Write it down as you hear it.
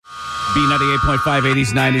B98.5, 80s,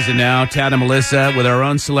 90s, and now. Tad and Melissa with our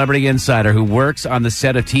own celebrity insider who works on the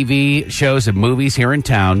set of TV shows and movies here in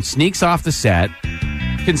town, sneaks off the set,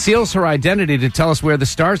 conceals her identity to tell us where the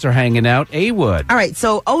stars are hanging out. A Wood. All right,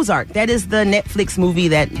 so Ozark, that is the Netflix movie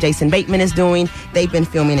that Jason Bateman is doing. They've been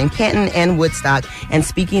filming in Canton and Woodstock. And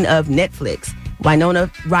speaking of Netflix, Winona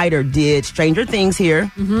Ryder did Stranger Things here.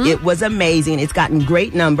 Mm-hmm. It was amazing. It's gotten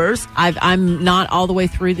great numbers. I'm not all the way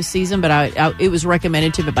through the season, but it was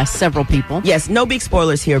recommended to me by several people. Yes, no big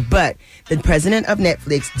spoilers here, but the president of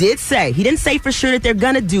Netflix did say, he didn't say for sure that they're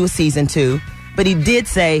going to do a season 2, but he did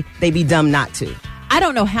say they'd be dumb not to. I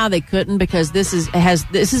don't know how they couldn't, because this is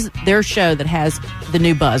their show that has the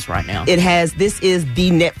new buzz right now. This is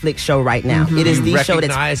the Netflix show right now. Mm-hmm. It is the show that's...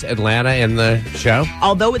 Recognize Atlanta in the show?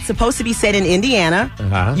 Although it's supposed to be set in Indiana,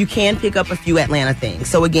 you can pick up a few Atlanta things.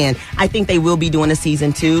 So again, I think they will be doing a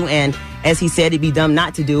season 2, and as he said, it'd be dumb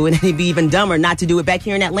not to do it, and it'd be even dumber not to do it back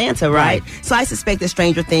here in Atlanta, right? So I suspect that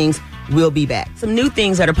Stranger Things will be back. Some new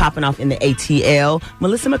things that are popping off in the ATL.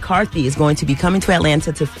 Melissa McCarthy is going to be coming to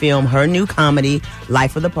Atlanta to film her new comedy,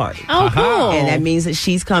 Life of the Party. Oh, cool. And that means that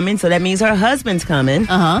she's coming, so that means her husband's coming.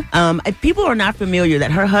 People are not familiar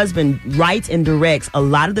that her husband writes and directs a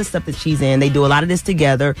lot of the stuff that she's in. They do a lot of this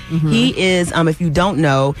together. Mm-hmm. He is, if you don't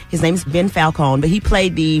know, his name is Ben Falcone, but he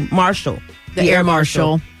played the marshal. The air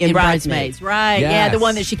marshal in Bridesmaids. Right. Yes. Yeah, the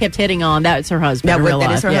one that she kept hitting on. That's her husband in real life.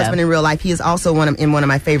 That is her husband in real life. He is also in one of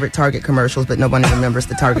my favorite Target commercials, but nobody remembers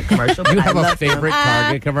the Target commercial. You have a favorite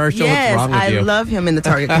Target commercial? Yes, what's wrong with you? I love him in the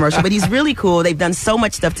Target commercial, but he's really cool. They've done so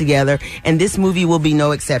much stuff together, and this movie will be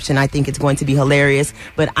no exception. I think it's going to be hilarious,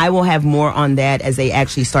 but I will have more on that as they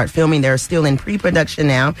actually start filming. They're still in pre-production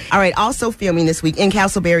now. All right, also filming this week in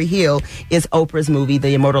Castleberry Hill is Oprah's movie,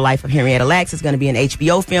 The Immortal Life of Henrietta Lacks. It's going to be an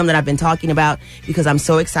HBO film that I've been talking about because I'm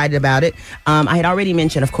so excited about it. I had already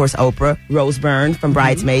mentioned, of course, Oprah. Rose Byrne from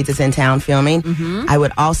Bridesmaids is in town filming. Mm-hmm. I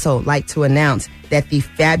would also like to announce that the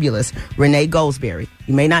fabulous Renee Goldsberry,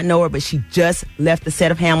 you may not know her, but she just left the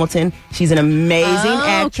set of Hamilton. She's an amazing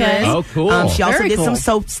actress. Okay. Oh, cool. She also did some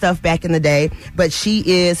soap stuff back in the day, but she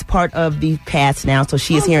is part of the cast now, so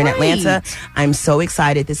she is here in Atlanta. I'm so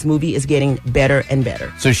excited. This movie is getting better and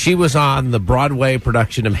better. So she was on the Broadway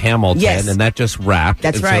production of Hamilton, and that just wrapped.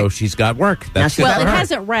 That's and right. So she's got work. That's it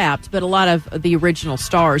hasn't wrapped, but a lot of the original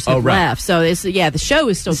stars have left. So the show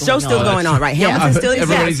is still going on. The show's still going on, right? Hamilton still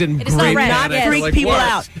exists. Everybody's in great not freak people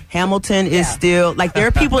out. Hamilton is still, there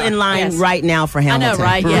are people in line right now for Hamilton. I know,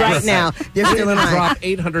 right? Yes. Right now. They're still in line. Drop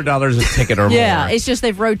 $800 a ticket or more. Yeah, it's just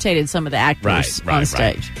they've rotated some of the actors on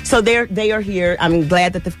stage. So they are here. I'm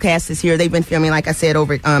glad that the cast is here. They've been filming, like I said,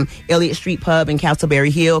 over at Elliott Street Pub in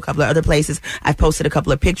Castleberry Hill, a couple of other places. I've posted a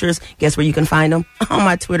couple of pictures. Guess where you can find them? On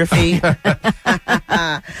my Twitter feed.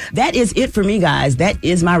 That is it for me, guys. That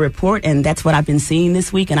is my report, and that's what I've been seeing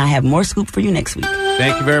this week, and I have more scoop for you next week.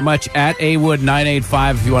 Thank you very much. At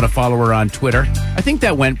AWood985 if you want to follow her on Twitter. I think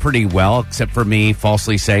that went pretty well, except for me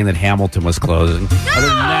falsely saying that Hamilton was closing.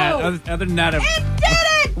 No! Other than that, It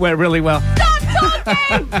did it! went really well. Stop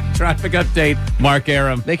talking! Traffic update, Mark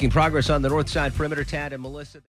Aram. Making progress on the north side perimeter, Tad and Melissa.